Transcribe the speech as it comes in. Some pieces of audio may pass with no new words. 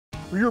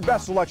For your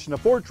best selection of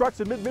Ford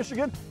trucks in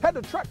mid-Michigan, head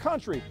to Truck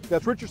Country.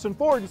 That's Richardson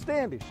Ford in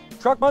Standish.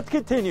 Truck Month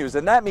continues,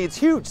 and that means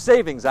huge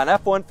savings on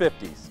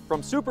F-150s.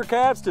 From Super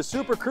Cabs to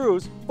Super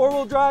Cruise,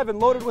 four-wheel drive and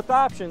loaded with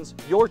options,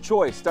 your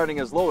choice starting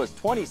as low as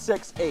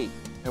 $26,800.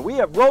 And we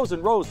have rows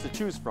and rows to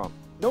choose from.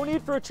 No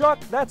need for a truck?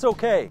 That's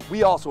okay.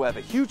 We also have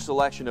a huge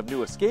selection of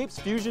new Escapes,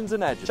 Fusions,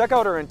 and Edges. Check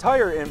out our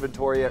entire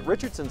inventory at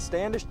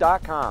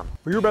richardsonstandish.com.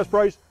 For your best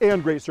price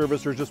and great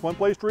service, there's just one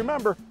place to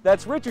remember.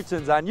 That's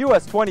Richardson's on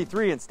US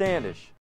 23 in Standish.